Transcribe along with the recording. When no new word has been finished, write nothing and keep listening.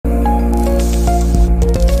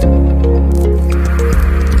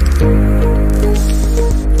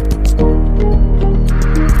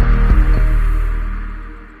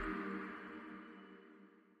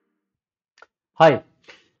Hi.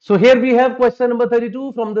 So here we have question number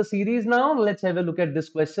 32 from the series now. Let's have a look at this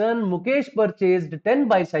question. Mukesh purchased 10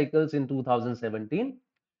 bicycles in 2017,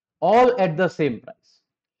 all at the same price.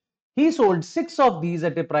 He sold 6 of these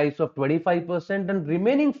at a price of 25% and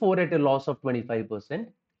remaining 4 at a loss of 25%.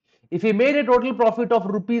 If he made a total profit of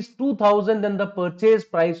rupees 2000, then the purchase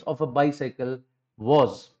price of a bicycle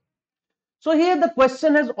was. So here the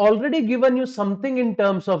question has already given you something in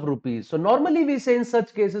terms of rupees. So normally we say in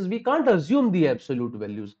such cases, we can't assume the absolute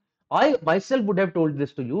values. I myself would have told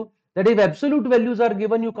this to you that if absolute values are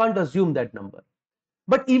given, you can't assume that number.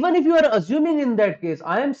 But even if you are assuming in that case,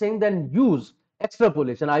 I am saying then use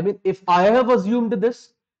extrapolation. I mean, if I have assumed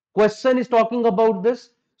this, question is talking about this.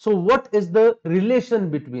 So what is the relation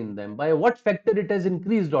between them? By what factor it has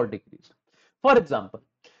increased or decreased? For example,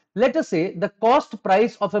 let us say the cost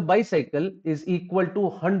price of a bicycle is equal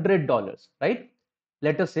to $100, right?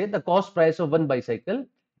 Let us say the cost price of one bicycle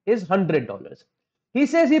is $100. He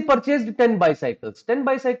says he purchased 10 bicycles. 10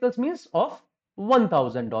 bicycles means of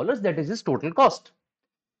 $1,000. That is his total cost.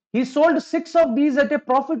 He sold 6 of these at a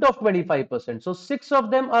profit of 25%. So 6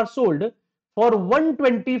 of them are sold for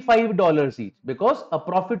 $125 each because a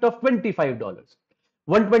profit of $25.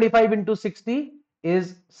 125 into 60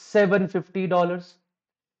 is $750.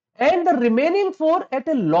 And the remaining 4 at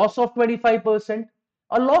a loss of 25%.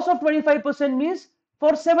 A loss of 25% means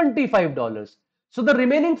for $75. So the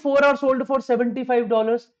remaining 4 are sold for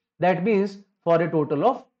 $75. That means for a total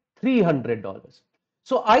of $300.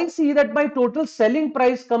 So I see that my total selling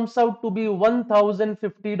price comes out to be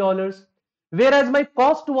 $1,050, whereas my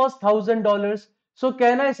cost was $1,000. So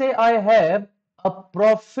can I say I have a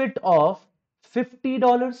profit of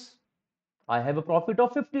 $50? I have a profit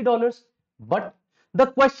of $50. But the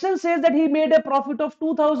question says that he made a profit of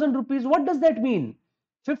 2000 rupees. What does that mean?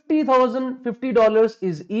 $50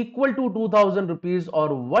 is equal to 2000 rupees, or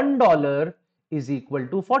 $1 is equal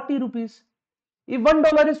to 40 rupees. If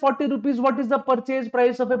 $1 is 40 rupees, what is the purchase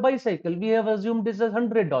price of a bicycle? We have assumed this is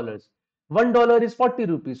 $100. $1 is 40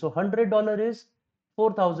 rupees. So $100 is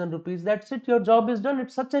 4000 rupees. That's it. Your job is done.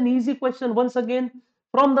 It's such an easy question. Once again,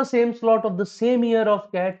 from the same slot of the same year of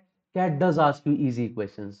cat, cat does ask you easy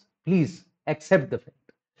questions. Please accept the fact.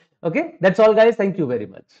 Okay, that's all, guys. Thank you very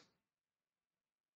much.